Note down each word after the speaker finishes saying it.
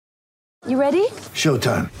You ready?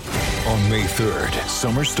 Showtime. On May 3rd,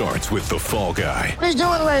 summer starts with The Fall Guy. Let's do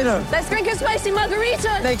it later. Let's drink a spicy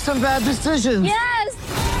margarita. Make some bad decisions. Yes!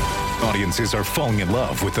 Audiences are falling in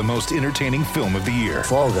love with the most entertaining film of the year.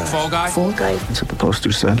 Fall Guy. Fall Guy? Fall guy. That's what the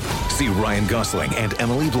poster said. See Ryan Gosling and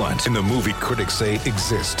Emily Blunt in the movie critics say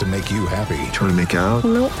exists to make you happy. Trying to make it out?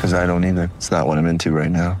 Nope. Because I don't either. It's not what I'm into right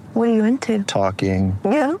now. What are you into? Talking.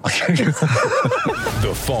 Yeah.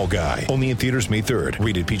 The Fall Guy. Only in theaters May 3rd.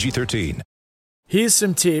 Rated PG-13. Here's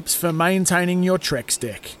some tips for maintaining your Trex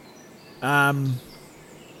deck.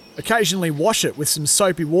 Occasionally wash it with some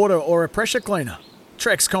soapy water or a pressure cleaner.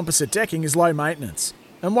 Trex composite decking is low maintenance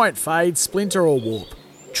and won't fade, splinter or warp.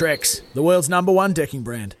 Trex, the world's #1 decking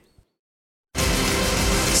brand.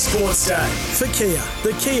 Sports Day for Kia,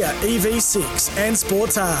 the Kia EV6 and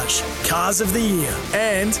Sportage, Cars of the Year,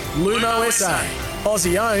 and Lumo SA,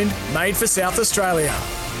 Aussie owned, made for South Australia.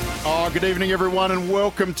 Oh, good evening, everyone, and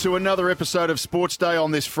welcome to another episode of Sports Day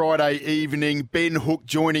on this Friday evening. Ben Hook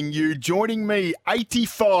joining you. Joining me,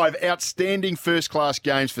 85 outstanding first-class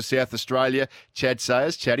games for South Australia. Chad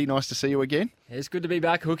Sayers. Chaddy, nice to see you again. It's good to be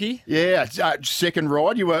back, Hookie. Yeah, second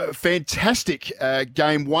ride. You were fantastic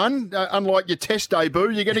game one. Unlike your test debut,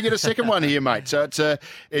 you're going to get a second one here, mate. So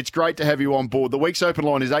it's great to have you on board. The week's open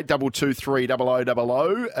line is 8223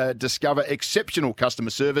 0000. Discover exceptional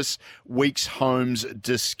customer service. Weeks Homes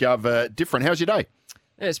Discover different. How's your day?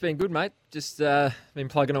 Yeah, it's been good, mate. Just been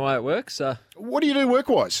plugging away at work. So What do you do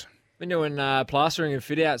work-wise? been doing plastering and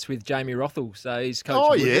fit-outs with Jamie Rothel. So he's coaching.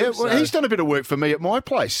 Oh, yeah. Woodville, Well, so he's done a bit of work for me at my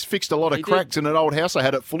place. Fixed a lot of He cracks did. in an old house I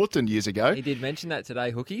had at Fullerton years ago. He did mention that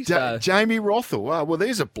today, Hookie. So Jamie Rothel. Oh, well,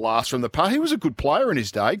 there's a blast from the past. He was a good player in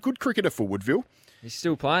his day. Good cricketer for Woodville. he's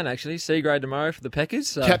still playing, actually. C grade tomorrow for the Packers.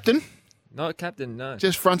 So. Captain, Not captain, no.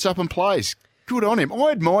 just fronts up and plays. Good on him. I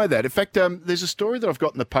admire that. In fact, there's a story that I've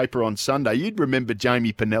got in the paper on Sunday. You'd remember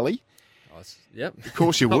Jamie Pinelli. Yep. Of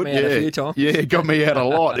course you Got would. me out yeah, a few times. yeah, got me out a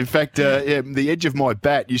lot. In fact, the edge of my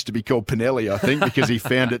bat used to be called Pinelli, I think, because he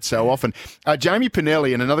found it so often. Jamie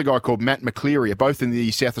Pinelli and another guy called Matt McCleary are both in the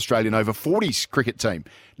South Australian over 40s cricket team.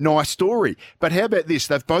 Nice story. But how about this?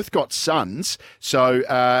 They've both got sons. So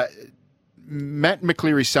Matt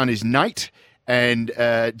McCleary's son is Nate. And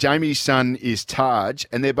Jamie's son is Taj,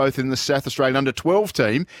 and they're both in the South Australian under-12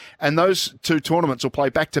 team, and those two tournaments will play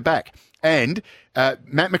back-to-back. And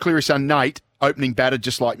Matt McCleary's son, Nate, opening batter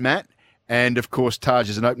just like Matt, and, of course, Taj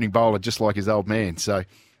is an opening bowler just like his old man. So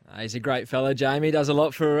He's a great fella, Jamie. Does a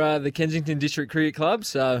lot for the Kensington District Cricket Club,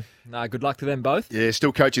 so good luck to them both. yeah,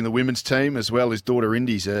 still coaching the women's team as well. His daughter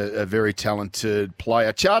Indy's a very talented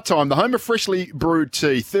player. Chart Time, the home of freshly brewed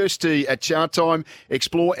tea. Thirsty at Chart Time.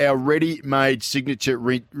 Explore our ready-made signature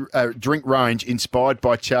drink range inspired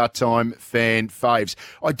by Chart Time fan faves.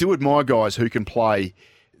 I do admire guys who can play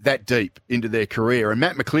that deep into their career. And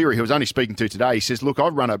Matt McCleary, who I was only speaking to today, he says, look, I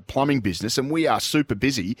run a plumbing business and we are super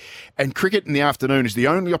busy, and cricket in the afternoon is the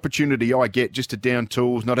only opportunity I get just to down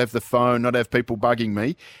tools, not have the phone, not have people bugging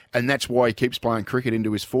me, and that's why he keeps playing cricket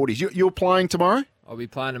into his 40s. You're playing tomorrow? I'll be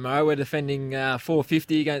playing tomorrow. We're defending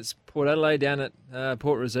 450 against Port Adelaide down at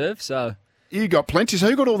Port Reserve, so You got plenty. So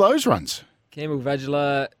who got all those runs? Campbell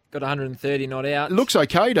Vagula got 130 not out. Looks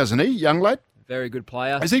okay, doesn't he, young lad? Very good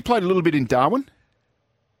player. Has he played a little bit in Darwin?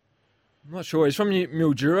 I'm not sure. He's from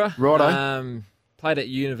Mildura. Righto. Played at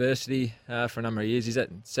university for a number of years. He's at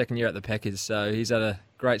second year at the Packers, so he's had a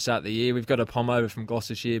great start of the year. We've got a pom over from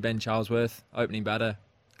Gloucestershire, Ben Charlesworth, opening batter,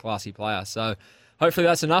 classy player. So hopefully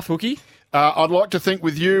that's enough, Hookie. I'd like to think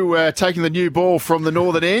with you taking the new ball from the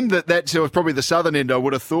northern end, that's probably the southern end, I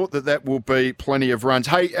would have thought that will be plenty of runs.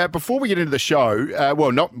 Hey, before we get into the show,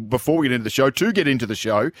 not before we get into the show, to get into the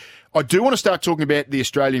show, I do want to start talking about the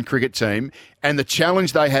Australian cricket team and the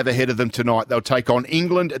challenge they have ahead of them tonight. They'll take on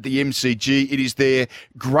England at the MCG. It is their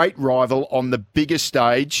great rival on the biggest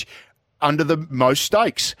stage under the most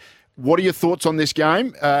stakes. What are your thoughts on this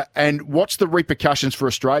game? And what's the repercussions for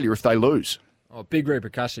Australia if they lose? Oh, big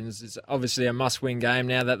repercussions. It's obviously a must-win game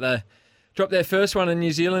now that they dropped their first one in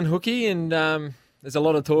New Zealand, Hookie, and there's a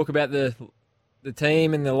lot of talk about the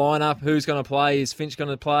team and the lineup. Who's going to play? Is Finch going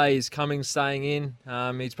to play? Is Cummings staying in?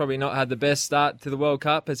 He's probably not had the best start to the World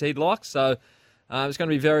Cup as he'd like, so it's going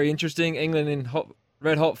to be very interesting. England in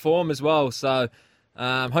red-hot form as well, so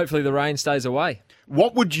hopefully the rain stays away.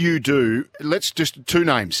 What would you do? Let's just two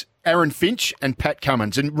names. Aaron Finch and Pat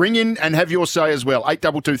Cummins. And ring in and have your say as well.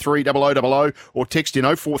 8223 0000 or text in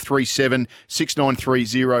 0437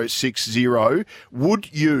 693 060.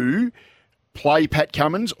 Would you play Pat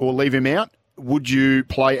Cummins or leave him out? Would you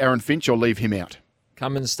play Aaron Finch or leave him out?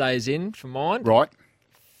 Cummins stays in for mine. Right.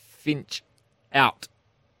 Finch out.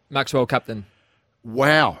 Maxwell captain.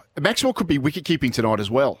 Wow. Maxwell could be wicket-keeping tonight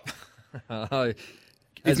as well.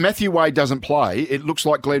 If Matthew Wade doesn't play, it looks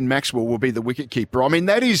like Glenn Maxwell will be the wicketkeeper. I mean,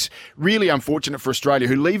 that is really unfortunate for Australia,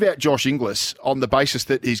 who leave out Josh Inglis on the basis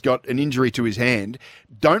that he's got an injury to his hand,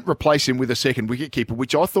 don't replace him with a second wicketkeeper,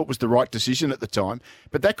 which I thought was the right decision at the time.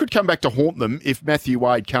 But that could come back to haunt them if Matthew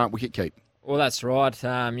Wade can't wicketkeep. Well, that's right.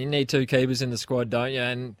 You need two keepers in the squad, don't you?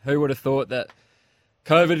 And who would have thought that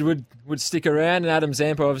COVID would stick around, and Adam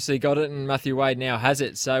Zampa obviously got it, and Matthew Wade now has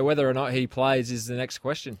it. So whether or not he plays is the next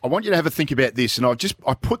question. I want you to have a think about this, and I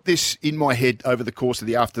put this in my head over the course of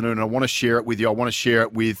the afternoon, and I want to share it with you. I want to share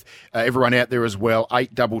it with everyone out there as well.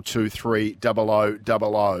 8223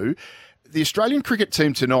 0000. The Australian cricket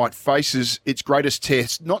team tonight faces its greatest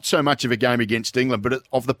test, not so much of a game against England, but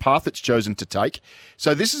of the path it's chosen to take.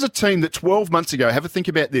 So this is a team that 12 months ago, have a think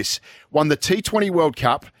about this, won the T20 World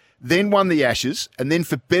Cup, then won the Ashes, and then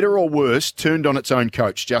for better or worse, turned on its own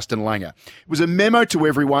coach, Justin Langer. It was a memo to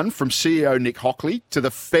everyone from CEO Nick Hockley to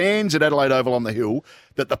the fans at Adelaide Oval on the Hill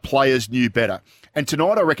that the players knew better. And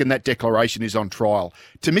tonight, I reckon that declaration is on trial.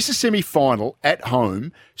 To miss a semi-final at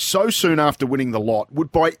home so soon after winning the lot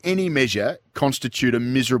would by any measure constitute a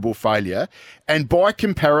miserable failure. And by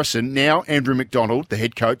comparison, now Andrew McDonald, the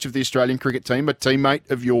head coach of the Australian cricket team, a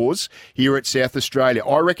teammate of yours here at South Australia,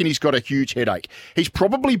 I reckon he's got a huge headache. He's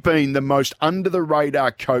probably been the most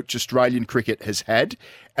under-the-radar coach Australian cricket has had,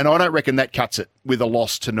 and I don't reckon that cuts it with a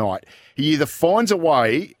loss tonight. He either finds a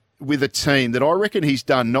way with a team that I reckon he's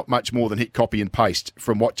done not much more than hit copy and paste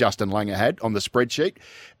from what Justin Langer had on the spreadsheet,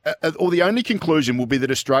 or the only conclusion will be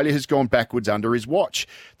that Australia has gone backwards under his watch.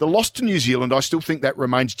 The loss to New Zealand, I still think that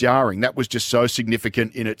remains jarring. That was just so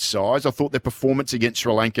significant in its size. I thought their performance against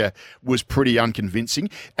Sri Lanka was pretty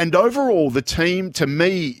unconvincing. And overall, the team, to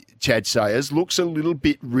me, Chad Sayers, looks a little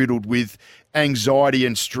bit riddled with anxiety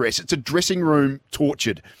and stress. It's a dressing room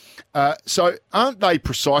tortured. So aren't they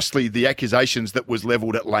precisely the accusations that was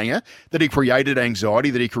levelled at Langer, that he created anxiety,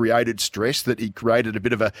 that he created stress, that he created a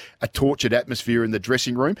bit of a tortured atmosphere in the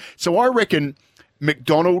dressing room? So I reckon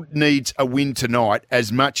McDonald needs a win tonight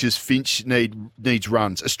as much as Finch needs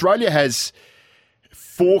runs. Australia has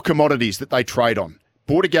 4 commodities that they trade on.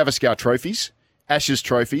 Border Gavaskar trophies, Ashes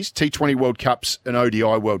trophies, T20 World Cups and ODI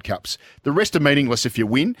World Cups. The rest are meaningless if you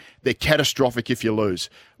win. They're catastrophic if you lose.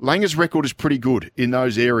 Langer's record is pretty good in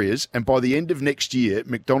those areas, and by the end of next year,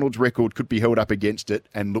 McDonald's record could be held up against it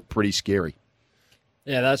and look pretty scary.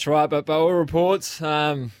 Yeah, that's right. But by all reports,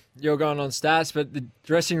 you're going on stats, but the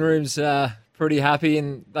dressing room's pretty happy,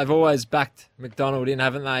 and they've always backed McDonald in,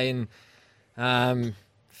 haven't they? And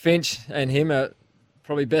Finch and him are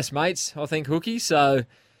probably best mates, I think, Hookie. So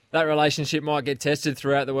that relationship might get tested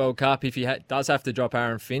throughout the World Cup if he does have to drop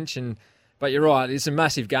Aaron Finch. But you're right, it's a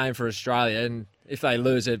massive game for Australia, and if they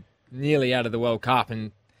lose it, nearly out of the World Cup.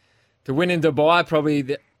 And to win in Dubai,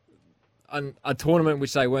 probably a tournament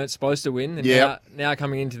which they weren't supposed to win. And now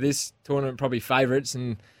coming into this tournament, probably favourites,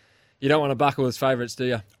 and you don't want to buckle as favourites, do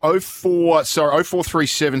you?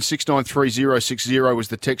 0437 693 060 was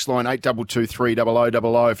the text line, 8223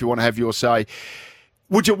 0000 if you want to have your say.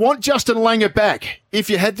 Would you want Justin Langer back? If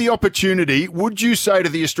you had the opportunity, would you say to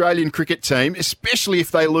the Australian cricket team, especially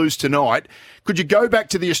if they lose tonight, could you go back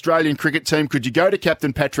to the Australian cricket team? Could you go to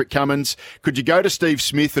Captain Patrick Cummins? Could you go to Steve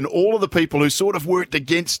Smith and all of the people who sort of worked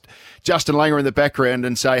against Justin Langer in the background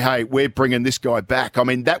and say, hey, we're bringing this guy back? I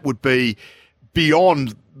mean, that would be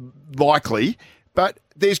beyond likely, but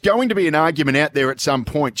there's going to be an argument out there at some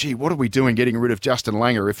point, gee, what are we doing getting rid of Justin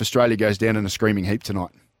Langer if Australia goes down in a screaming heap tonight?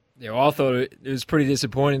 Yeah, well, I thought it was pretty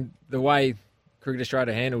disappointing the way Cricket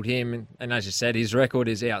Australia handled him. And as you said, his record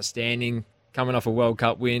is outstanding. Coming off a World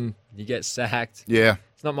Cup win, you get sacked. Yeah.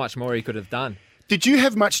 There's not much more he could have done. Did you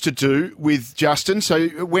have much to do with Justin? So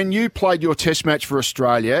when you played your test match for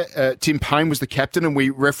Australia, Tim Payne was the captain, and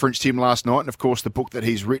we referenced him last night, and of course the book that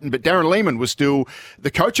he's written. But Darren Lehmann was still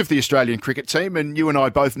the coach of the Australian cricket team, and you and I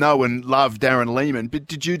both know and love Darren Lehmann. But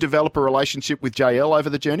did you develop a relationship with JL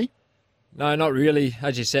over the journey? No, not really.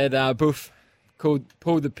 As you said, Boof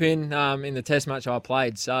pulled the pin in the test match I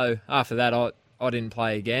played. So after that, I didn't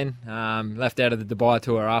play again. Left out of the Dubai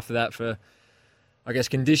tour after that for, I guess,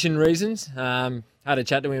 condition reasons. Had a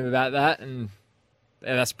chat to him about that, and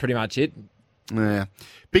that's pretty much it. Yeah.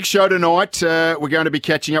 Big show tonight. We're going to be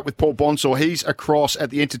catching up with Paul Bonsor. He's across at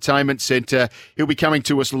the Entertainment Centre. He'll be coming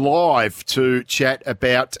to us live to chat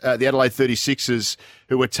about the Adelaide 36ers,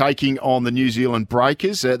 who are taking on the New Zealand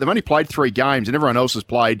Breakers. They've only played 3 games, and everyone else has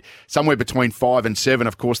played somewhere between 5 and 7.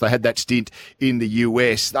 Of course, they had that stint in the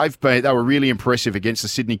US. They were really impressive against the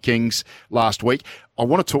Sydney Kings last week. I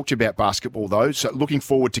want to talk to you about basketball, though, so looking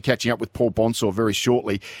forward to catching up with Paul Bonsor very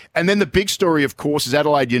shortly. And then the big story, of course, is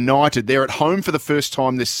Adelaide United. They're at home for the first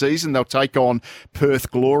time this season. They'll take on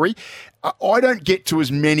Perth Glory. I don't get to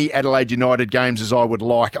as many Adelaide United games as I would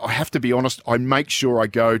like. I have to be honest, I make sure I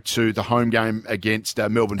go to the home game against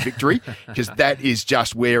Melbourne Victory because that is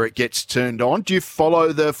just where it gets turned on. Do you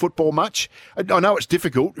follow the football much? I know it's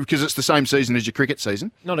difficult because it's the same season as your cricket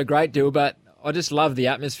season. Not a great deal, but I just love the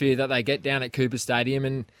atmosphere that they get down at Cooper Stadium,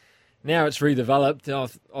 and now it's redeveloped.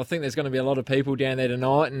 I think there's going to be a lot of people down there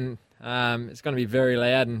tonight, and it's going to be very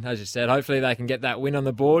loud. And as you said, hopefully they can get that win on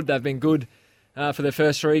the board. They've been good for their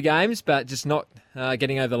first 3 games, but just not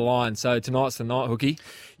getting over the line. So tonight's the night, Hookie.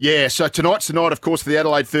 Yeah, so tonight's the night, of course, for the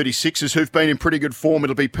Adelaide 36ers, who've been in pretty good form.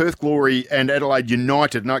 It'll be Perth Glory and Adelaide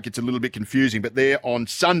United. Now it gets a little bit confusing, but they're on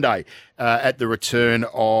Sunday at the return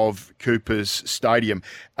of Cooper's Stadium.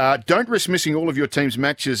 Don't risk missing all of your team's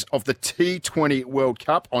matches of the T20 World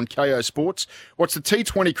Cup on KO Sports. What's the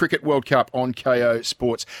T20 Cricket World Cup on KO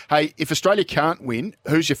Sports? Hey, if Australia can't win,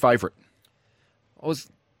 who's your favourite?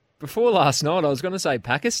 Before last night, I was going to say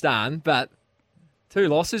Pakistan, but 2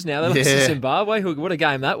 losses now. They lost to Zimbabwe. What a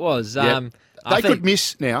game that was. Yep. They could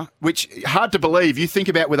miss now, which hard to believe. You think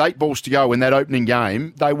about with 8 balls to go in that opening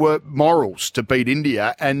game, they were morals to beat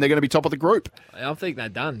India, and they're going to be top of the group. I think they're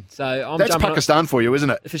done. So that's Pakistan for you,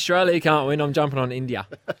 isn't it? If Australia can't win, I'm jumping on India.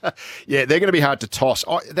 Yeah, they're going to be hard to toss.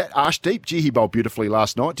 That Arshdeep, he bowled beautifully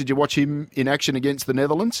last night. Did you watch him in action against the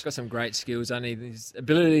Netherlands? He's got some great skills. Only his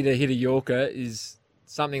ability to hit a Yorker is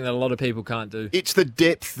something that a lot of people can't do. It's the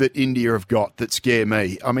depth that India have got that scare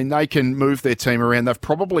me. I mean, they can move their team around. They've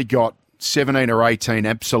probably got 17 or 18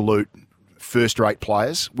 absolute first-rate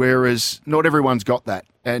players, whereas not everyone's got that.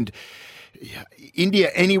 And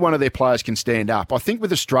India, any one of their players can stand up. I think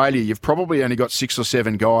with Australia, you've probably only got 6 or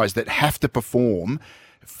 7 guys that have to perform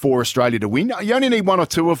for Australia to win. You only need 1 or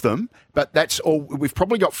 2 of them, but that's all. We've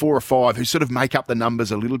probably got 4 or 5 who sort of make up the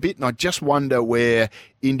numbers a little bit, and I just wonder where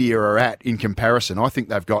India are at in comparison. I think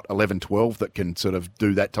they've got 11, 12 that can sort of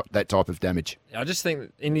do that type of damage. I just think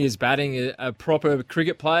that India's batting are proper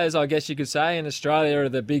cricket players, I guess you could say, and Australia are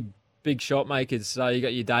the big shot makers. So you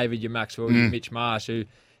got your David, your Maxwell, your Mitch Marsh, who,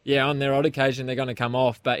 on their odd occasion they're going to come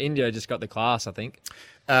off, but India just got the class, I think.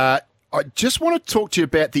 I just want to talk to you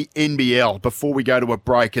about the NBL before we go to a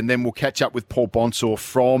break, and then we'll catch up with Paul Bonsor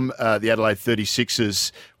from the Adelaide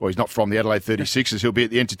 36ers. Well, he's not from the Adelaide 36ers. He'll be at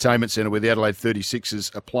the Entertainment Centre where the Adelaide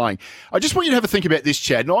 36ers are playing. I just want you to have a think about this,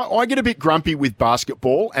 Chad. And I get a bit grumpy with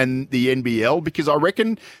basketball and the NBL because I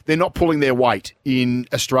reckon they're not pulling their weight in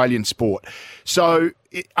Australian sport. So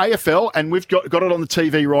AFL, and we've got it on the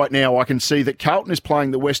TV right now. I can see that Carlton is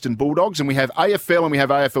playing the Western Bulldogs, and we have AFL and we have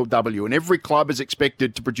AFLW, and every club is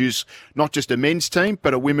expected to produce not just a men's team,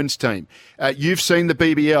 but a women's team. You've seen the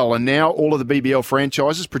BBL, and now all of the BBL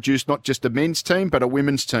franchises produce not just a men's team, but a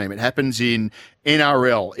women's team. It happens in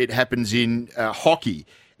NRL. It happens in hockey.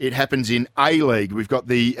 It happens in A-League. We've got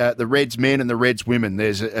the Reds men and the Reds women.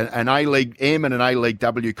 There's an A-League M and an A-League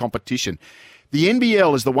W competition. The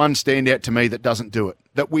NBL is the one standout to me that doesn't do it.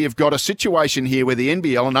 That we have got a situation here where the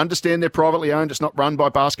NBL, and understand they're privately owned, it's not run by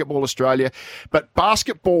Basketball Australia, but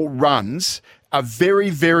basketball runs a very,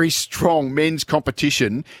 very strong men's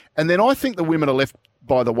competition, and then I think the women are left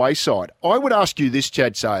by the wayside. I would ask you this,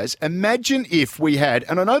 Chad Sayers. Imagine if we had,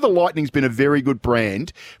 and I know the Lightning's been a very good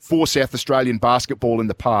brand for South Australian basketball in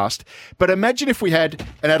the past, but imagine if we had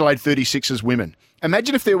an Adelaide 36ers women.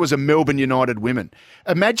 Imagine if there was a Melbourne United women.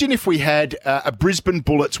 Imagine if we had a Brisbane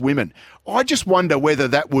Bullets women. I just wonder whether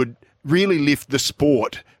that would really lift the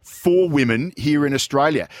sport for women here in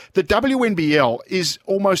Australia. The WNBL is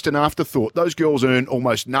almost an afterthought. Those girls earn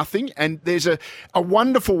almost nothing, and there's a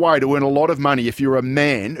wonderful way to earn a lot of money if you're a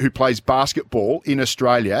man who plays basketball in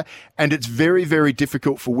Australia, and it's very, very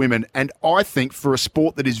difficult for women. And I think for a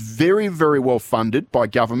sport that is very, very well funded by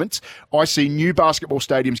governments, I see new basketball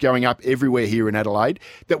stadiums going up everywhere here in Adelaide,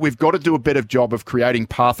 that we've got to do a better job of creating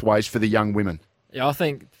pathways for the young women. Yeah, I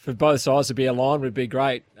think for both sides to be aligned would be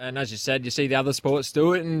great. And as you said, you see the other sports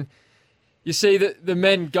do it, and you see that the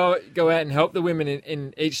men go out and help the women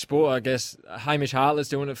in each sport. I guess Hamish Hartlett's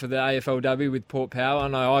doing it for the AFLW with Port Power. I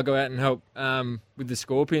know I go out and help with the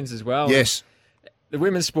Scorpions as well. Yes. And the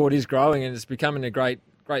women's sport is growing, and it's becoming a great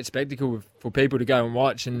spectacle for people to go and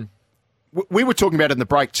watch. And we were talking about it in the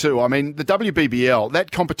break too. I mean, the WBBL,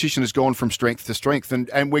 that competition has gone from strength to strength,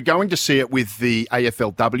 and we're going to see it with the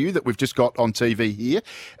AFLW that we've just got on TV here.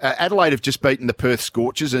 Adelaide have just beaten the Perth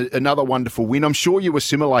Scorchers, another wonderful win. I'm sure you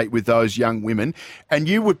assimilate with those young women, and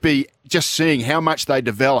you would be just seeing how much they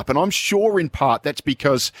develop. And I'm sure in part that's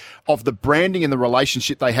because of the branding and the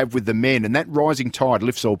relationship they have with the men, and that rising tide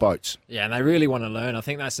lifts all boats. Yeah, and they really want to learn. I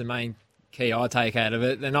think that's the main key I take out of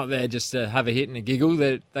it. They're not there just to have a hit and a giggle.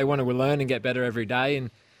 They want to learn and get better every day. And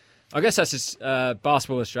I guess that's just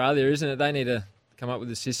Basketball Australia, isn't it? They need to come up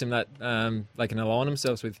with a system that they can align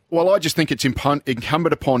themselves with. Well, I just think it's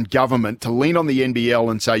incumbent upon government to lean on the NBL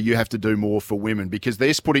and say you have to do more for women, because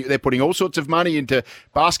they're putting all sorts of money into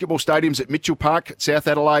basketball stadiums at Mitchell Park, at South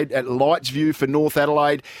Adelaide, at Lightsview for North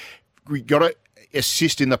Adelaide. We got to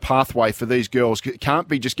assist in the pathway for these girls. It can't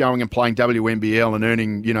be just going and playing WNBL and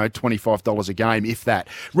earning, $25 a game, if that.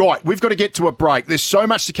 Right, we've got to get to a break. There's so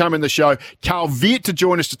much to come in the show. Carl Viet to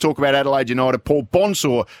join us to talk about Adelaide United. Paul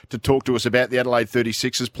Bonsor to talk to us about the Adelaide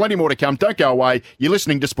 36ers. Plenty more to come. Don't go away. You're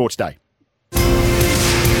listening to Sports Day.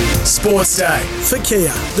 Sports Day for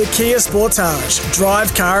Kia, the Kia Sportage,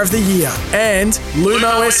 Drive Car of the Year, and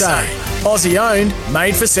Lumo SA, Aussie owned,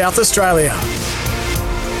 made for South Australia.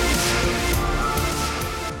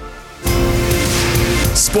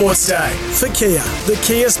 Sports Day for Kia, the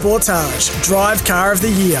Kia Sportage, Drive Car of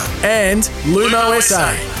the Year, and Lumo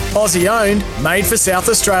SA, Aussie owned, made for South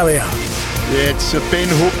Australia. Yeah, it's Ben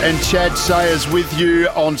Hook and Chad Sayers with you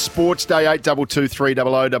on Sports Day, 8223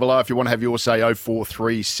 3000. If you want to have your say,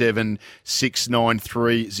 0437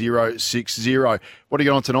 693 060. What are you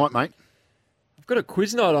got on tonight, mate? I've got a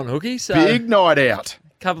quiz night on, Hookie. So Big night out.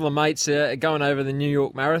 A couple of mates are going over the New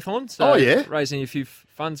York Marathon. So Oh, yeah? raising a few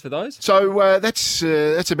funds for those. So that's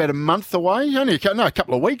about a month away. Only a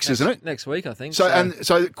couple of weeks, isn't it? Next week, I think.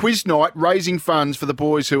 So quiz night, raising funds for the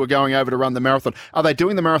boys who are going over to run the marathon. Are they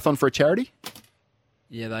doing the marathon for a charity?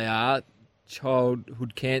 Yeah, they are.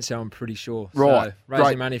 Childhood cancer, I'm pretty sure. Right, So, raising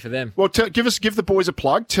great. money for them. Well, give the boys a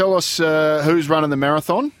plug. Tell us who's running the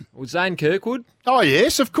marathon. Well, Zane Kirkwood, Oh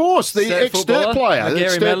yes, of course, the Sturt ex-Sturt footballer, player, the Gary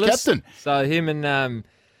Sturt medalist. captain. So him and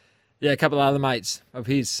a couple of other mates of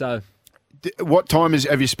his. So What time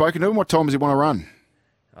have you spoken to him? What time does he want to run?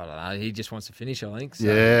 I don't know. He just wants to finish, I think. So.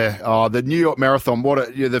 Yeah. Oh, the New York Marathon.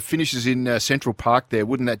 The finishes in Central Park there.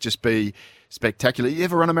 Wouldn't that just be spectacular? You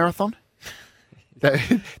ever run a marathon? That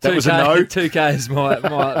was a no. 2K is my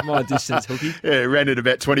distance, Hookie. Yeah, ran at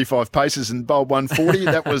about 25 paces and bowled 140.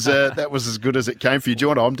 That was as good as it came for you. Do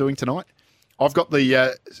you know what I'm doing tonight? I've got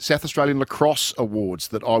the South Australian Lacrosse Awards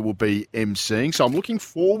that I will be emceeing, so I'm looking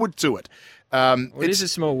forward to it. It is a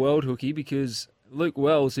small world, Hookie, because Luke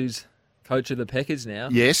Wells, who's coach of the Packers now,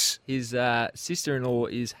 Yes. his sister-in-law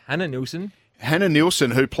is Hannah Nielsen. Hannah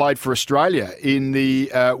Nielsen, who played for Australia in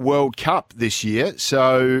the World Cup this year.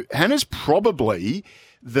 So Hannah's probably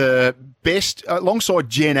the best, alongside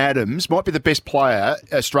Jen Adams, might be the best player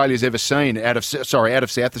Australia's ever seen out of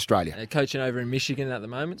South Australia. Coaching over in Michigan at the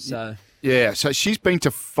moment. So Yeah, so she's been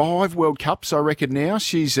to 5 World Cups, I reckon, now.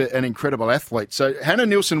 She's an incredible athlete. So Hannah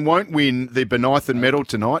Nielsen won't win the Benython medal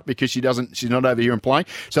tonight because she's not over here and playing.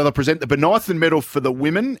 So they'll present the Benython medal for the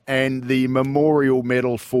women and the memorial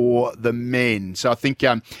medal for the men. So I think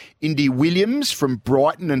Indy Williams from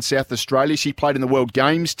Brighton in South Australia, she played in the World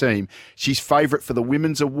Games team. She's favourite for the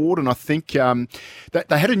Women's Award, and I think that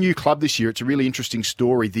they had a new club this year. It's a really interesting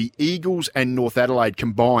story. The Eagles and North Adelaide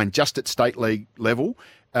combined just at state league level.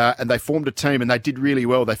 And they formed a team and they did really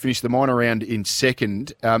well. They finished the minor round in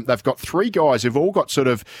second. They've got 3 guys who've all got sort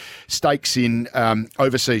of stakes in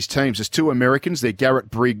overseas teams. There's 2 Americans. They're Garrett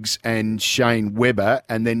Briggs and Shane Webber.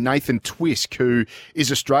 And then Nathan Twisk, who is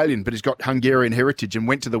Australian but has got Hungarian heritage and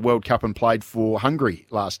went to the World Cup and played for Hungary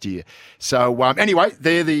last year. So anyway,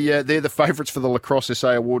 they're the favourites for the Lacrosse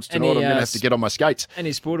SA Awards tonight. I'm going to have to get on my skates.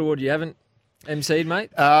 Any sport award you haven't MC'd,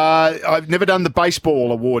 mate? I've never done the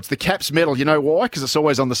baseball awards. The Caps medal, you know why? Because it's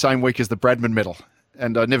always on the same week as the Bradman medal.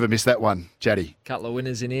 And I never miss that one, Chatty. Couple of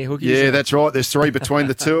winners in here, Hookies. Yeah, that's right. There's 3 between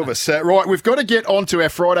the 2 of us. Right, we've got to get on to our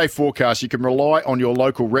Friday forecast. You can rely on your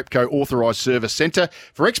local Repco authorised service centre.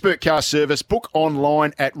 For expert car service, book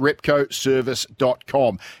online at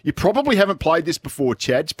repcoservice.com. You probably haven't played this before,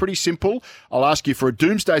 Chad. It's pretty simple. I'll ask you for a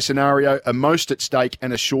doomsday scenario, a most at stake,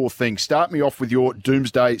 and a sure thing. Start me off with your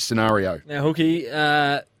doomsday scenario. Now,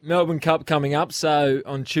 Hookie, Melbourne Cup coming up, so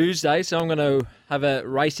on Tuesday, so I'm going to have a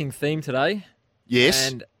racing theme today.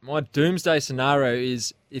 Yes. And my doomsday scenario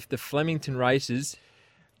is if the Flemington races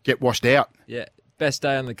Get washed out. Yeah, best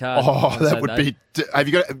day on the card. Oh, on that would Saturday. be... Have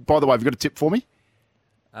you got? By the way, have you got a tip for me?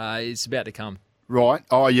 It's about to come. Right.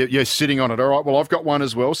 Oh, you're sitting on it. All right. Well, I've got one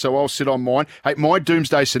as well, so I'll sit on mine. Hey, my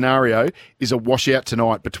doomsday scenario is a washout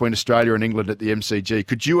tonight between Australia and England at the MCG.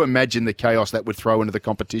 Could you imagine the chaos that would throw into the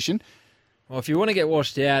competition? Well, if you want to get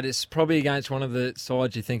washed out, it's probably against one of the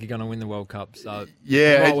sides you think are going to win the World Cup. So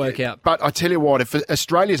Yeah, it might work out. But I tell you what, if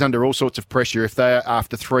Australia's under all sorts of pressure, if they're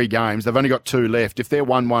after 3 games, they've only got 2 left. If they're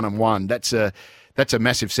 1-1-1, that's a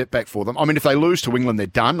massive setback for them. I mean, if they lose to England, they're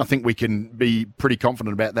done. I think we can be pretty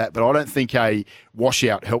confident about that. But I don't think a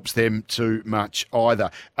washout helps them too much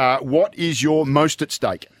either. What is your most at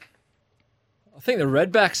stake? I I think the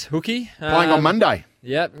Redbacks, Hookie. Playing on Monday.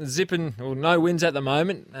 Yep, zipping, well, no wins at the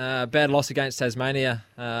moment. Bad loss against Tasmania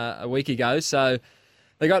a week ago. So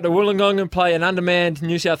they got to Wollongong and play an undermanned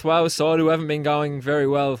New South Wales side who haven't been going very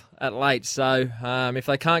well at late. So if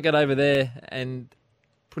they can't get over there and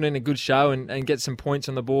put in a good show and get some points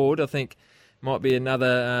on the board, I think might be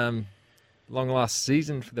another long last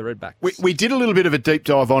season for the Redbacks. We did a little bit of a deep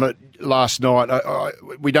dive on it last night.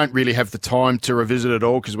 We don't really have the time to revisit it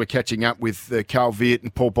all because we're catching up with Carl Viet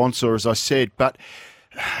and Paul Bonsor, as I said. But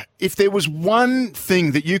if there was one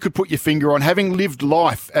thing that you could put your finger on, having lived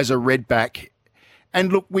life as a Redback,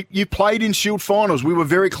 and look, you played in Shield finals. We were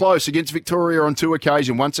very close against Victoria on 2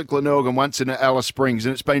 occasions, once at Glenelg, once in Alice Springs,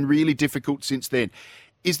 and it's been really difficult since then.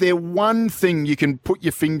 Is there one thing you can put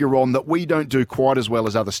your finger on that we don't do quite as well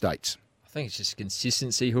as other states? I think it's just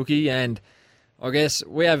consistency, Hookie, and I guess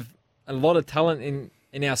we have a lot of talent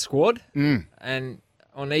in our squad, and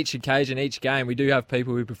on each occasion, each game, we do have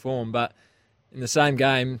people who perform, but in the same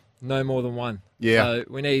game, no more than one. Yeah. So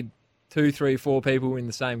we need 2, 3, 4 people in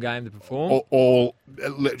the same game to perform. All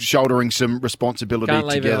shouldering some responsibility Can't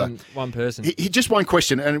leave together. it on one person. Just one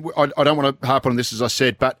question, and I don't want to harp on this, as I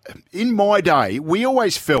said, but in my day, we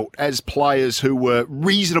always felt as players who were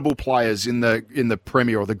reasonable players in the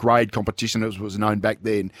Premier or the grade competition, as was known back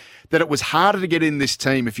then, that it was harder to get in this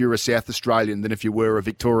team if you're a South Australian than if you were a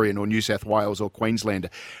Victorian or New South Wales or Queenslander.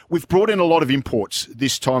 We've brought in a lot of imports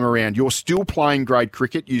this time around. You're still playing grade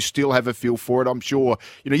cricket. You still have a feel for it. I'm sure,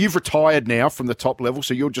 you've retired now from the top level,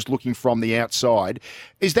 so you're just looking from the outside.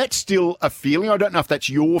 Is that still a feeling? I don't know if that's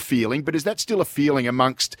your feeling, but is that still a feeling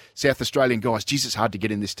amongst South Australian guys? Geez, it's hard to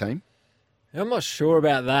get in this team. I'm not sure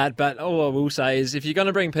about that, but all I will say is if you're going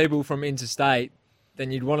to bring people from interstate,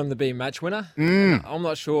 then you'd want them to be a match winner. I'm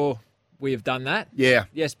not sure we have done that. Yeah.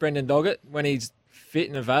 Yes, Brendan Doggett, when he's fit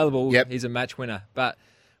and available, Yep. he's a match winner. But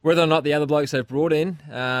whether or not the other blokes they've brought in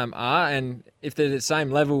are, and if they're the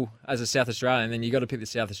same level as a South Australian, then you've got to pick the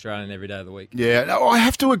South Australian every day of the week. Yeah, no, I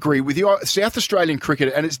have to agree with you. South Australian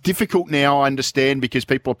cricket, and it's difficult now, I understand, because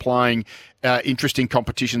people are playing interesting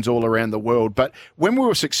competitions all around the world. But when we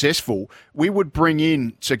were successful, we would bring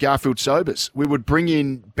in Sir Garfield Sobers. We would bring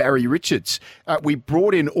in Barry Richards. We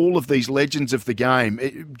brought in all of these legends of the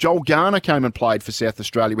game. Joel Garner came and played for South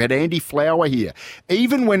Australia. We had Andy Flower here.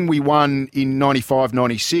 Even when we won in 95,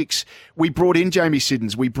 96, we brought in Jamie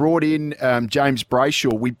Siddons. We brought in James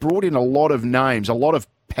Brayshaw. We brought in a lot of names, a lot of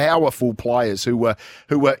powerful players who were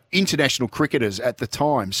international cricketers at the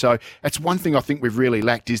time. So that's one thing I think we've really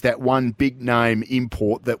lacked, is that one big name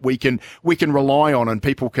import that we can rely on and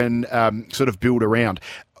people can sort of build around.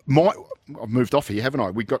 I've moved off here, haven't I?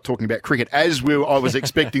 We got talking about cricket I was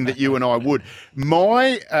expecting that you and I would.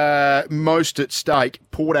 My most at stake,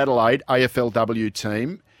 Port Adelaide AFLW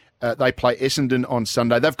team. They play Essendon on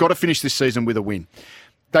Sunday. They've got to finish this season with a win.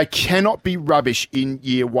 They cannot be rubbish in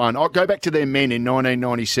year one. I'll go back to their men in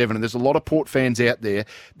 1997, and there's a lot of Port fans out there.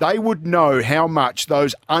 They would know how much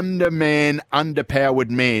those underpowered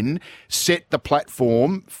men set the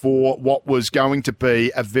platform for what was going to be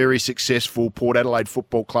a very successful Port Adelaide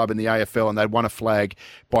Football Club in the AFL, and they'd won a flag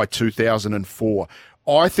by 2004.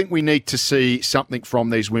 I think we need to see something from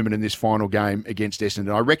these women in this final game against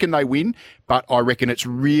Essendon. I reckon they win, but I reckon it's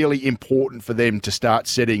really important for them to start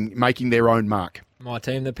making their own mark. My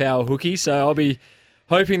team, the Power Hookie, so I'll be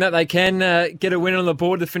hoping that they can get a win on the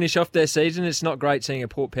board to finish off their season. It's not great seeing a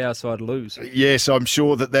Port Power side lose. Yes, I'm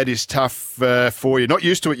sure that is tough for you. Not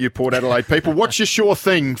used to it, you Port Adelaide people. What's your sure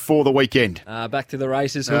thing for the weekend? Back to the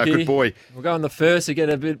races, Hookie. Good boy. We'll go on the first to get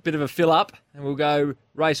a bit of a fill-up, and we'll go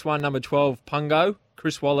race 1, number 12, Pungo.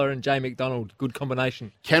 Chris Waller and Jay McDonald. Good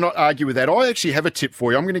combination. Cannot argue with that. I actually have a tip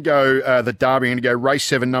for you. I'm going to go the Derby. I'm going to go race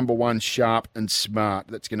 7, number 1, Sharp and Smart.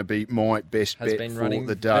 That's going to be my best bet for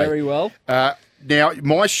the day. Very well. Now,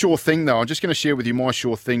 my sure thing, though, I'm just going to share with you my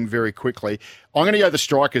sure thing very quickly. I'm going to go the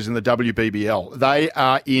Strikers in the WBBL. They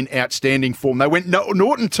are in outstanding form. They went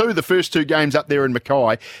Norton 2 the first 2 games up there in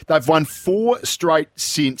Mackay. They've won 4 straight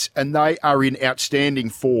since, and they are in outstanding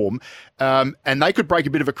form. And they could break a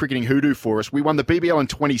bit of a cricketing hoodoo for us. We won the BBL in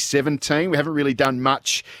 2017. We haven't really done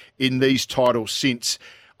much in these titles since.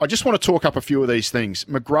 I just want to talk up a few of these things.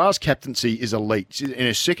 McGrath's captaincy is elite. She's in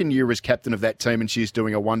her second year as captain of that team, and she's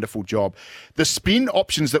doing a wonderful job. The spin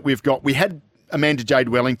options that we've got, we had Amanda Jade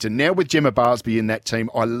Wellington. Now with Gemma Barsby in that team,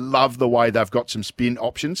 I love the way they've got some spin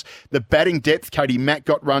options. The batting depth, Katie Mack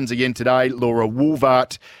got runs again today. Laura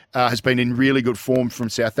Woolvart has been in really good form from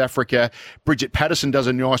South Africa. Bridget Patterson does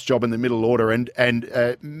a nice job in the middle order, and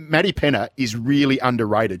Maddie Penner is really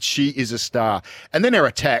underrated. She is a star. And then our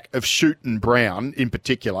attack of Shute and Brown in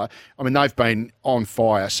particular, I mean, they've been on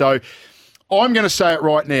fire. So I'm going to say it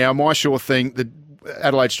right now. My sure thing, the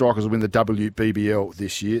Adelaide Strikers will win the WBBL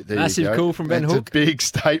this year. There Massive you go. call from Ben That's Hook. a big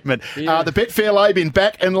statement. Yeah. The Betfair Lay-Bin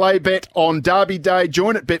back and lay bet on Derby Day.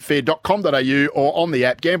 Join at betfair.com.au or on the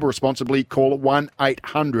app. Gamble responsibly. Call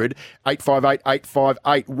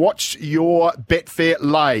 1-800-858-858. What's your Betfair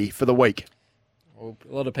lay for the week? Well,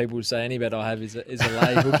 a lot of people would say any bet I have is a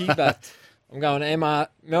lay hooky, but I'm going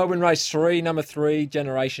Melbourne Race 3, number 3,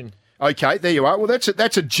 Generation. Okay, there you are. Well,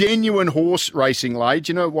 that's a genuine horse racing lay.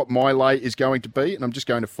 Do you know what my lay is going to be? And I'm just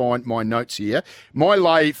going to find my notes here. My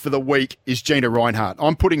lay for the week is Gina Reinhardt.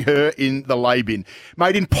 I'm putting her in the lay bin.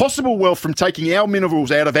 Made impossible wealth from taking our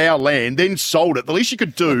minerals out of our land, then sold it. The least you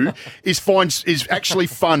could do is actually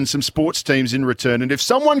fund some sports teams in return. And if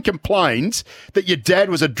someone complains that your dad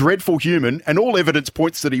was a dreadful human, and all evidence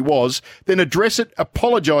points that he was, then address it,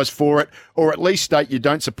 apologise for it, or at least state you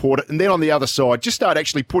don't support it. And then on the other side, just start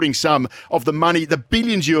actually putting some of the money, the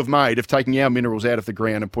billions you have made of taking our minerals out of the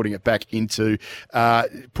ground and putting it back into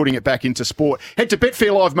sport. Head to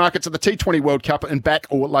Betfair Live Markets at the T20 World Cup and back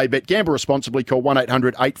or lay bet. Gamble responsibly. Call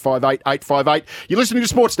 1-800-858-858. You're listening to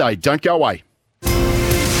Sports Day. Don't go away.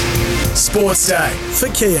 Sports Day for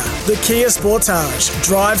Kia, the Kia Sportage,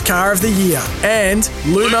 Drive Car of the Year, and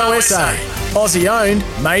Lumo SA, Aussie owned,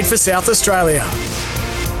 made for South Australia.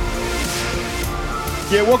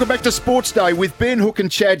 Yeah, welcome back to Sports Day with Ben Hook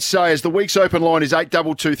and Chad Sayers. The week's open line is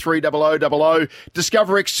 82230000.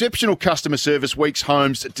 Discover exceptional customer service. Weeks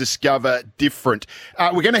homes discover different.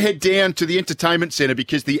 We're going to head down to the Entertainment Centre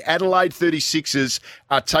because the Adelaide 36ers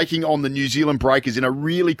are taking on the New Zealand Breakers in a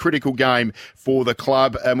really critical game for the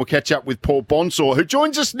club. And we'll catch up with Paul Bonsor, who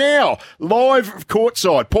joins us now live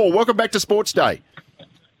courtside. Paul, welcome back to Sports Day.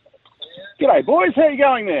 G'day, boys. How you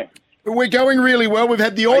going there? We're going really well. We've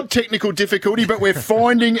had the odd technical difficulty, but we're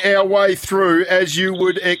finding our way through, as you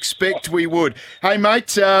would expect we would. Hey,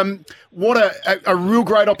 mate, what a real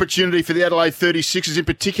great opportunity for the Adelaide 36ers in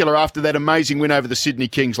particular after that amazing win over the Sydney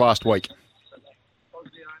Kings last week.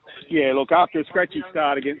 Yeah, look, after a scratchy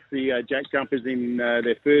start against the Jack Jumpers in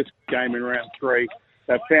their first game in round 3,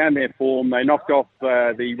 they've found their form. They knocked off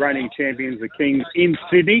the reigning champions, the Kings, in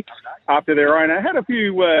Sydney after their owner had a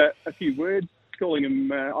few words, calling them,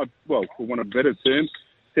 for want of a better term,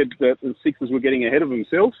 said that the Sixers were getting ahead of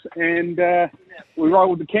themselves. And we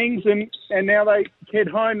rolled with the Kings, and now they head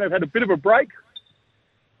home. They've had a bit of a break,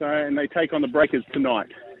 and they take on the Breakers tonight.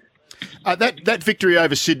 That victory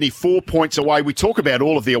over Sydney, 4 points away. We talk about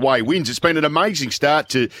all of the away wins. It's been an amazing start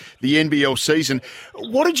to the NBL season.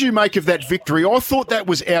 What did you make of that victory? I thought that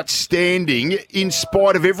was outstanding in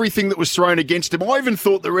spite of everything that was thrown against them. I even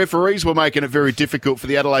thought the referees were making it very difficult for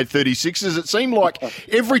the Adelaide 36ers. It seemed like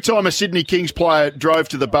every time a Sydney Kings player drove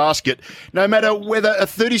to the basket, no matter whether a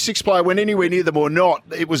 36 player went anywhere near them or not,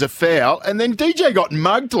 it was a foul. And then DJ got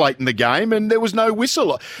mugged late in the game and there was no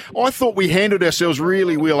whistle. I thought we handled ourselves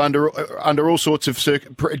really well under all sorts of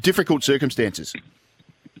difficult circumstances.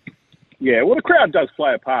 Yeah, well, the crowd does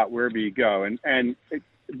play a part wherever you go. And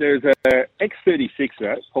there's a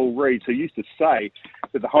ex-36er, Paul Reed, who used to say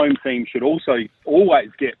that the home team should also always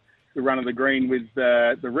get the run of the green with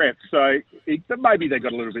the reps. So maybe they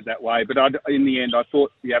got a little bit that way. But in the end, I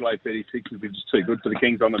thought the Adelaide 36ers were just too good for the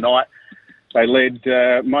Kings on the night. They led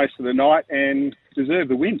most of the night and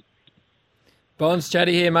deserved the win. Bonds,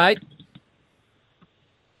 Chatty here, mate.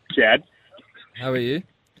 Chad. How are you?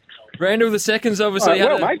 Randall II obviously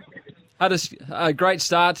mate. had a great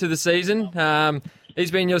start to the season.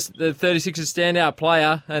 He's been the 36ers standout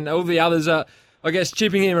player, and all the others are, I guess,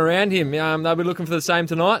 chipping him around him. They'll be looking for the same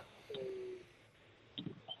tonight.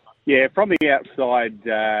 Yeah, from the outside,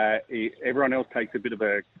 everyone else takes a bit of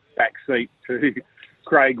a back seat to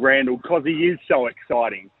Craig Randall because he is so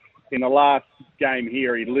exciting. In the last game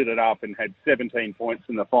here, he lit it up and had 17 points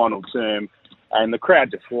in the final term. And the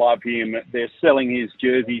crowd just love him. They're selling his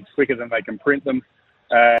jerseys quicker than they can print them.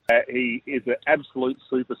 He is an absolute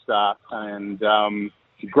superstar and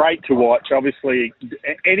great to watch. Obviously,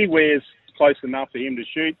 anywhere's close enough for him to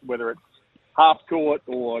shoot, whether it's half court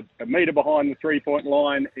or a metre behind the three-point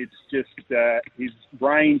line. It's just his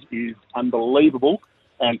range is unbelievable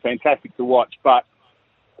and fantastic to watch. But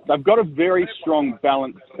they've got a very strong,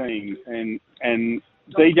 balanced team. And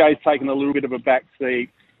DJ's taken a little bit of a back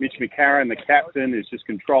seat. Mitch McCarron, the captain, is just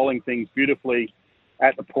controlling things beautifully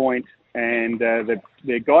at the point. And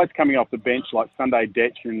their guys coming off the bench like Sunday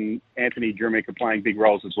Detch and Anthony Drumick are playing big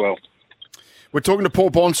roles as well. We're talking to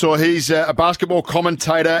Paul Bonsor. He's a basketball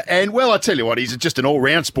commentator and, well, I tell you what, he's just an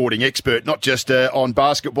all-round sporting expert, not just on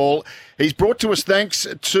basketball. He's brought to us thanks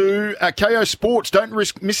to KO Sports. Don't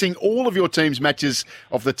risk missing all of your team's matches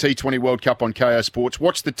of the T20 World Cup on KO Sports.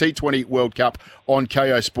 Watch the T20 World Cup on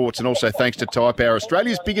KO Sports, and also thanks to Tyre Power,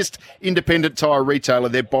 Australia's biggest independent tyre retailer.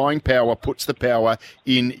 Their buying power puts the power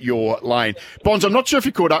in your lane. Bonds, I'm not sure if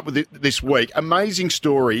you caught up with it this week. Amazing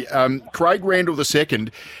story. Craig Randall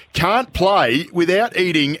II can't play without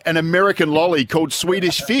eating an American lolly called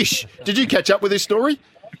Swedish fish. Did you catch up with this story?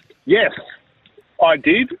 Yes, I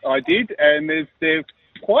did, and they're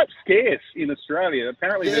quite scarce in Australia.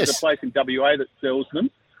 Apparently there's a place in WA that sells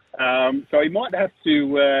them, so he might have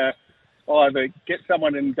to either get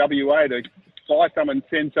someone in WA to buy some and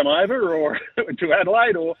send some over, or to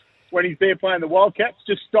Adelaide, or when he's there playing the Wildcats,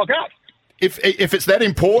 just stock up. If it's that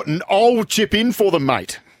important, I'll chip in for them,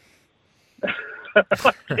 mate.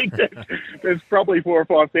 I think there's probably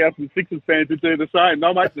 4,000 or 5,000 Sixers fans who do the same.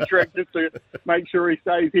 They'll make the trek just to make sure he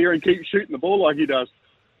stays here and keeps shooting the ball like he does.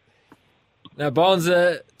 Now, Bonds,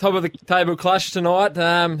 top of the table clash tonight.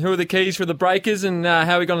 Who are the keys for the Breakers, and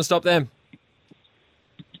how are we going to stop them?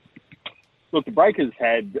 Look, the Breakers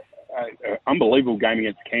had an unbelievable game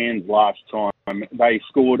against Cairns last time. They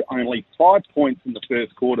scored only 5 points in the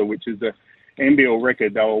first quarter, which is a NBL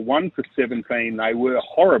record. They were 1 for 17. They were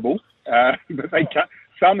horrible. But they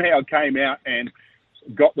somehow came out and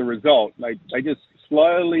got the result. They just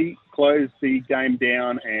slowly closed the game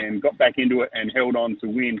down and got back into it and held on to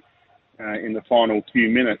win in the final few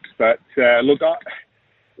minutes. But look,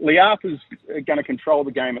 Liapa's going to control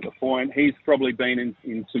the game at the point. He's probably been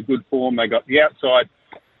in some good form. They got the outside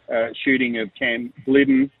shooting of Cam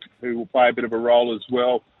Glidden, who will play a bit of a role as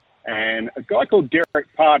well, and a guy called Derek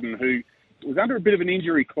Pardon, who was under a bit of an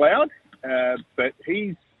injury cloud, but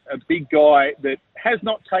he's a big guy that has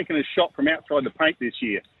not taken a shot from outside the paint this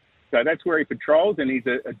year. So that's where he patrols, and he's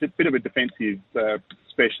a bit of a defensive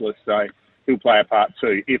specialist, so he'll play a part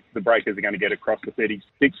too if the Breakers are going to get across the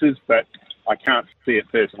 36ers, but I can't see it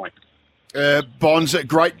personally. Bonds, a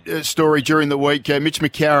great story during the week. Mitch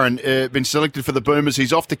McCarron been selected for the Boomers.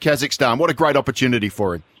 He's off to Kazakhstan. What a great opportunity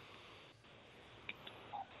for him.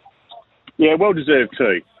 Yeah, well deserved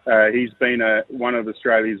too. He's been one of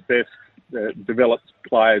Australia's best developed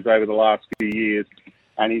players over the last few years,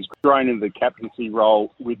 and he's grown into the captaincy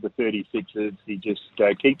role with the 36ers. He just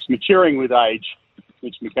keeps maturing with age.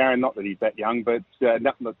 Mitch McCarron, not that he's that young, but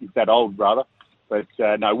not that he's that old, rather. But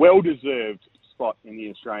no, well-deserved spot in the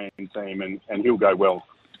Australian team, and he'll go well.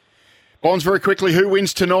 Bonds, very quickly, who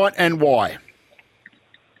wins tonight and why?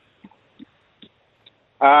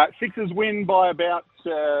 Sixers win by about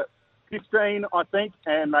 15, I think,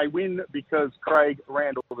 and they win because Craig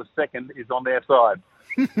Randall II is on their side.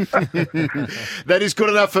 That is good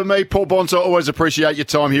enough for me. Paul Bonsor, always appreciate your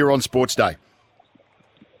time here on Sports Day.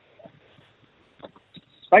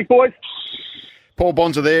 Thanks, boys. Paul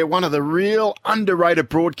Bonsor there, one of the real underrated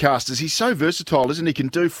broadcasters. He's so versatile, isn't he? He can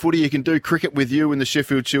do footy, he can do cricket with you in the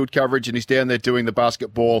Sheffield Shield coverage, and he's down there doing the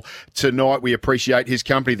basketball tonight. We appreciate his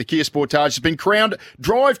company. The Kia Sportage has been crowned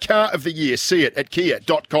Drive Car of the Year. See it at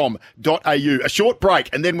kia.com.au. A short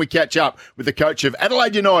break, and then we catch up with the coach of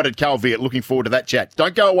Adelaide United, Cal Viet. Looking forward to that chat.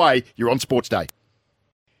 Don't go away. You're on Sports Day.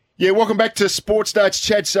 Yeah, welcome back to Sports Day. It's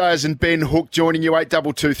Chad Sayers and Ben Hook joining you,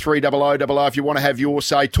 82230000. If you want to have your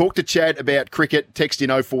say, talk to Chad about cricket. Text in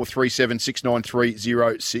 0437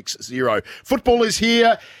 693 060. Football is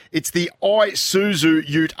here. It's the Isuzu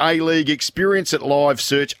Ute A-League. Experience it live.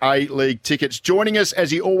 Search A-League tickets. Joining us,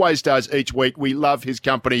 as he always does each week, we love his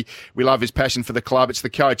company. We love his passion for the club. It's the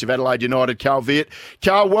coach of Adelaide United, Cal Viet.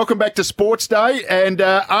 Cal, welcome back to Sports Day. And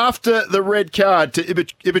after the red card to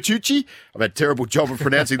Ibasuki, I've had a terrible job of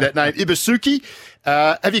pronouncing that name, Ibasuki,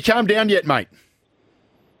 have you calmed down yet, mate?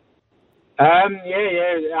 Yeah.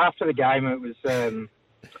 After the game, it was...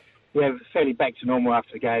 fairly back to normal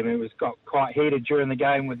after the game. It got quite heated during the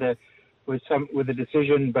game with the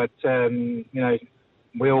decision, but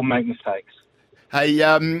we all make mistakes. Hey,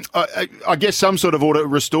 I guess some sort of order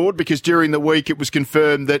restored, because during the week it was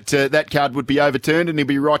confirmed that that card would be overturned and he'll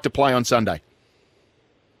be right to play on Sunday.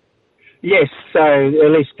 Yes, so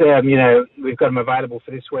at least we've got him available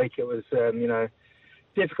for this week. It was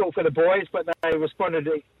difficult for the boys, but they responded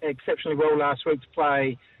exceptionally well last week to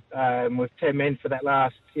play with 10 men for that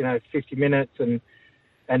last 50 minutes, and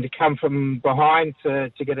to come from behind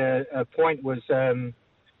to get a point was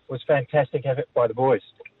fantastic effort by the boys.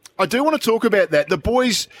 I do want to talk about that. The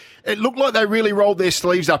boys, it looked like they really rolled their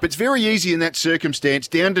sleeves up. It's very easy in that circumstance,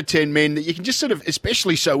 down to 10 men, that you can just sort of,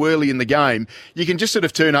 especially so early in the game, you can just sort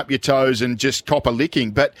of turn up your toes and just cop a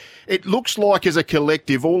licking. But it looks like as a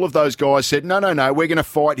collective, all of those guys said, no, we're going to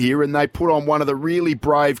fight here, and they put on one of the really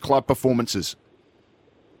brave club performances.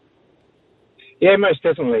 Yeah, most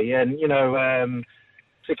definitely. And,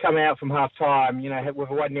 to come out from half-time, with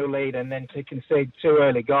a 1-0 lead and then to concede 2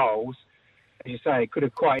 early goals, as you say, it could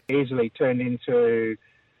have quite easily turned into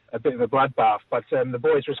a bit of a bloodbath. But the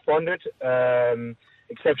boys responded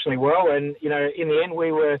exceptionally well. And, in the end,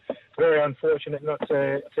 we were very unfortunate not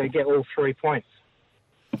to get all 3 points.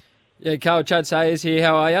 Yeah, Carl, Chad Sayers here.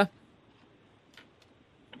 How are you?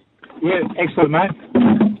 Yeah, excellent, mate.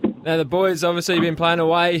 Now, the boys obviously been playing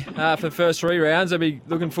away for the first 3 rounds. They'll be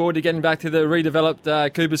looking forward to getting back to the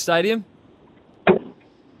redeveloped Cooper Stadium.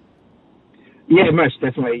 Yeah, most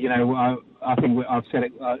definitely. I think I've said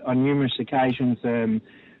it on numerous occasions.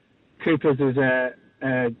 Cooper's is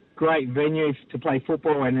a great venue to play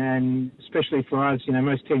football, and especially for us,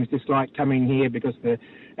 most teams dislike coming here because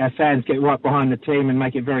our fans get right behind the team and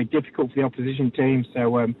make it very difficult for the opposition team.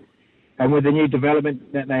 So, and with the new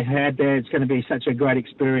development that they had there, it's going to be such a great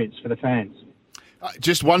experience for the fans.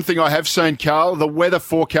 Just one thing I have seen, Carl, the weather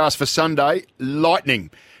forecast for Sunday,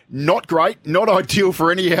 lightning. Not great, not ideal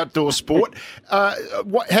for any outdoor sport.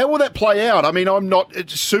 How will that play out? I mean, I'm not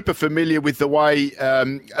super familiar with the way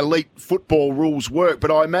elite football rules work,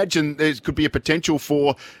 but I imagine there could be a potential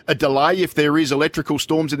for a delay if there is electrical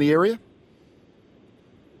storms in the area.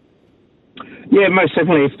 Yeah, most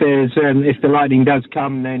definitely. If the lightning does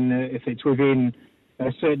come, then if it's within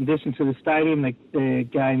a certain distance of the stadium, the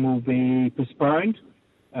game will be postponed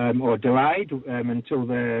or delayed until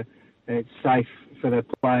it's safe for the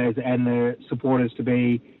players and the supporters to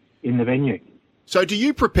be in the venue. So do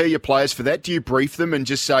you prepare your players for that? Do you brief them and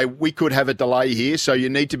just say, we could have a delay here, so you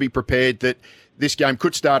need to be prepared that this game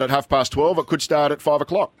could start at 12:30, it could start at 5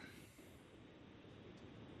 o'clock?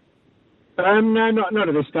 No, not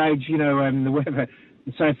at this stage. The weather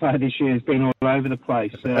so far this year has been all over the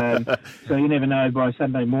place. So you never know, by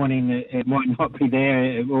Sunday morning it might not be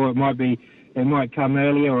there, or it might come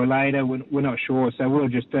earlier or later. We're not sure. So we'll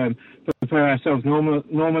just prepare ourselves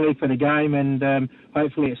normally for the game, and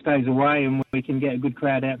hopefully it stays away and we can get a good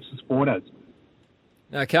crowd out to support us.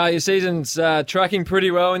 Now, Carl, your season's tracking pretty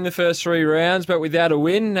well in the first 3 rounds, but without a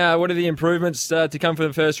win. What are the improvements to come for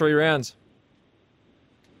the first 3 rounds?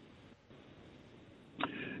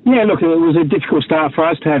 Yeah, look, it was a difficult start for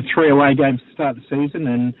us to have 3 away games to start the season,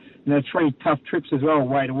 and 3 tough trips as well,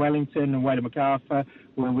 away to Wellington and away to Macarthur,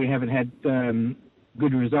 where we haven't had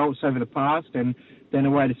good results over the past, and then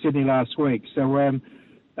away to Sydney last week. So,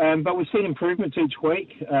 but we've seen improvements each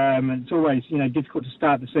week. It's always, difficult to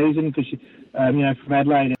start the season because, from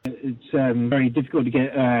Adelaide, it's very difficult to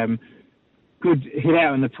get good hit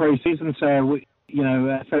out in the pre-season. So,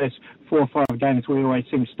 first 4 or 5 games, we always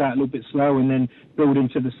seem to start a little bit slow and then build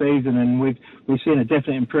into the season. And we've seen a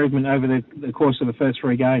definite improvement over the course of the first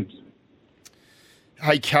 3 games.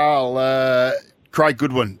 Hey, Carl, Craig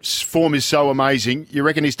Goodwin's form is so amazing. You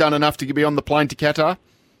reckon he's done enough to be on the plane to Qatar?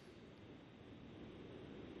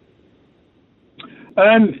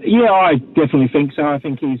 Yeah, I definitely think so. I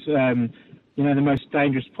think he's, the most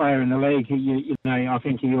dangerous player in the league. I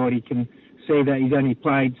think he already can see that he's only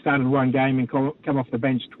started 1 game and come off the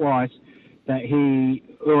bench twice, that he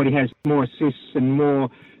already has more assists and more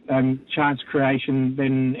chance creation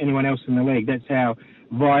than anyone else in the league. That's how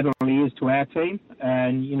vital he is to our team.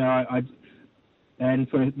 And, and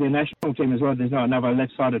for the national team as well, there's not another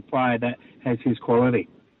left-sided player that has his quality.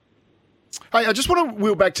 Hey, I just want to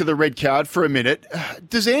wheel back to the red card for a minute.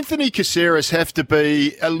 Does Anthony Caceres have to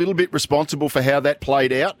be a little bit responsible for how that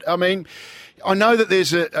played out? I mean, I know that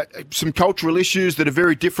there's some cultural issues that are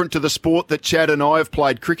very different to the sport that Chad and I have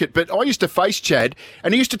played cricket, but I used to face Chad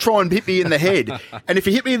and he used to try and hit me in the head. And if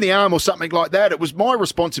he hit me in the arm or something like that, it was my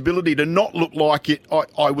responsibility to not look like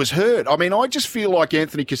I was hurt. I mean, I just feel like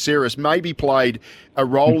Anthony Caceres maybe played a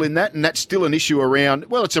role in that, and that's still an issue around,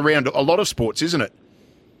 well, it's around a lot of sports, isn't it?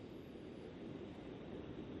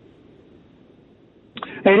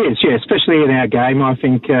 It is, yeah, especially in our game. I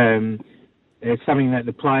think it's something that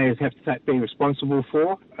the players have to be responsible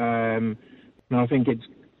for. And I think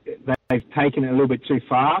they've taken it a little bit too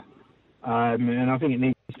far. And I think it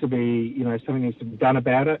needs to be, something needs to be done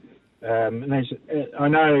about it. And I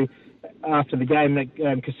know after the game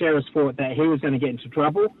that Caceres thought that he was going to get into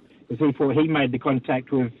trouble because he thought he made the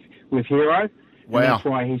contact with Hero. Wow. And that's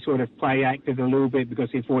why he sort of play acted a little bit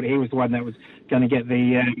because he thought he was the one that was going to get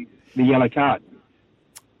the yellow card.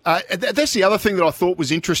 That's the other thing that I thought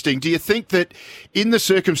was interesting. Do you think that in the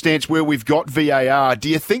circumstance where we've got VAR, do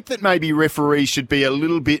you think that maybe referees should be a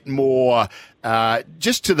little bit more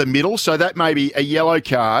just to the middle, so that may be a yellow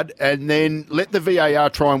card, and then let the VAR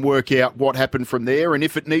try and work out what happened from there, and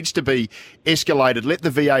if it needs to be escalated, let the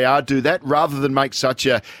VAR do that rather than make such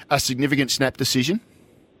a significant snap decision?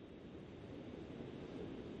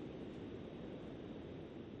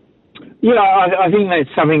 Yeah, I think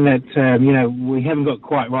that's something that we haven't got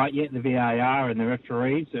quite right yet. The VAR and the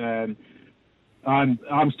referees. I'm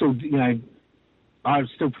still, I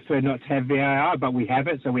still prefer not to have VAR, but we have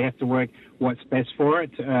it, so we have to work what's best for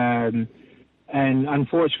it. And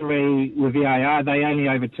unfortunately, with VAR, they only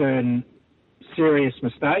overturn serious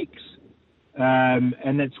mistakes,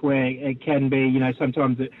 and that's where it can be.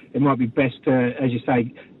 Sometimes it might be best to, as you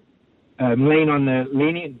say, lean on the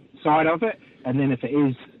lenient side of it, and then if it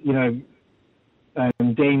is,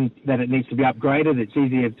 deemed that it needs to be upgraded, it's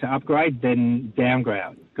easier to upgrade than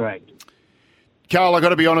downgrade. Great. Carl, I've got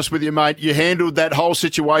to be honest with you, mate. You handled that whole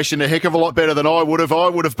situation a heck of a lot better than I would have. I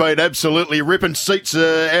would have been absolutely ripping seats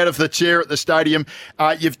out of the chair at the stadium.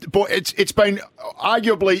 It's been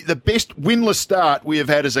arguably the best winless start we have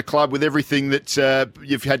had as a club with everything that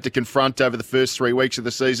you've had to confront over the first 3 weeks of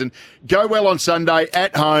the season. Go well on Sunday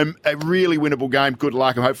at home. A really winnable game. Good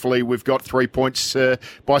luck, and hopefully we've got 3 points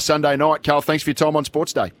by Sunday night. Carl, thanks for your time on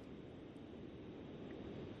Sports Day.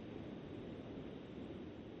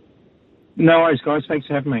 No worries, guys. Thanks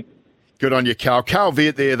for having me. Good on you, Carl. Carl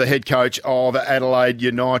Veart there, the head coach of Adelaide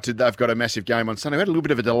United. They've got a massive game on Sunday. We had a little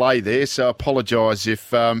bit of a delay there, so I apologise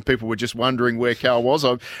if people were just wondering where Carl was.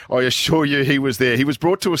 I assure you he was there. He was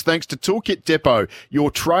brought to us thanks to Toolkit Depot,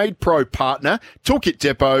 your Trade Pro partner. Toolkit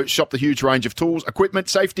Depot, shop the huge range of tools, equipment,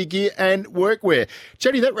 safety gear and workwear.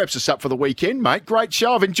 Chatty, that wraps us up for the weekend, mate. Great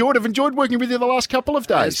show. I've enjoyed working with you the last couple of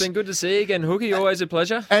days. It's been good to see you again, Hookie. Always a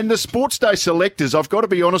pleasure. And the Sports Day selectors, I've got to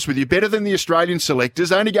be honest with you, better than the Australian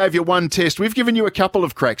selectors. I only gave you one test. We've given you a couple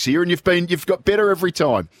of cracks here, and you've got better every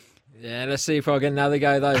time. Yeah, let's see if I get another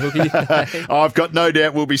go though, Hookie. I've got no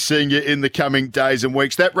doubt we'll be seeing you in the coming days and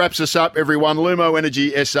weeks. That wraps us up, everyone. Lumo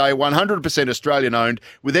Energy SA, 100% Australian owned,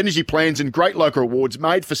 with energy plans and great local awards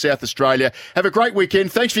made for South Australia. Have a great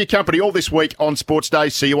weekend. Thanks for your company all this week on Sports Day.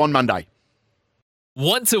 See you on Monday.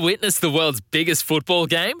 Want to witness the world's biggest football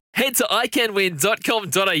game? Head to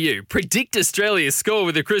iCanWin.com.au, predict Australia's score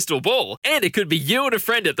with a crystal ball, and it could be you and a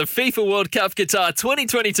friend at the FIFA World Cup Qatar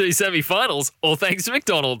 2022 semi-finals, all thanks to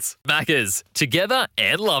McDonald's. Maccas, together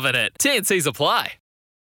and loving it. TNCs apply.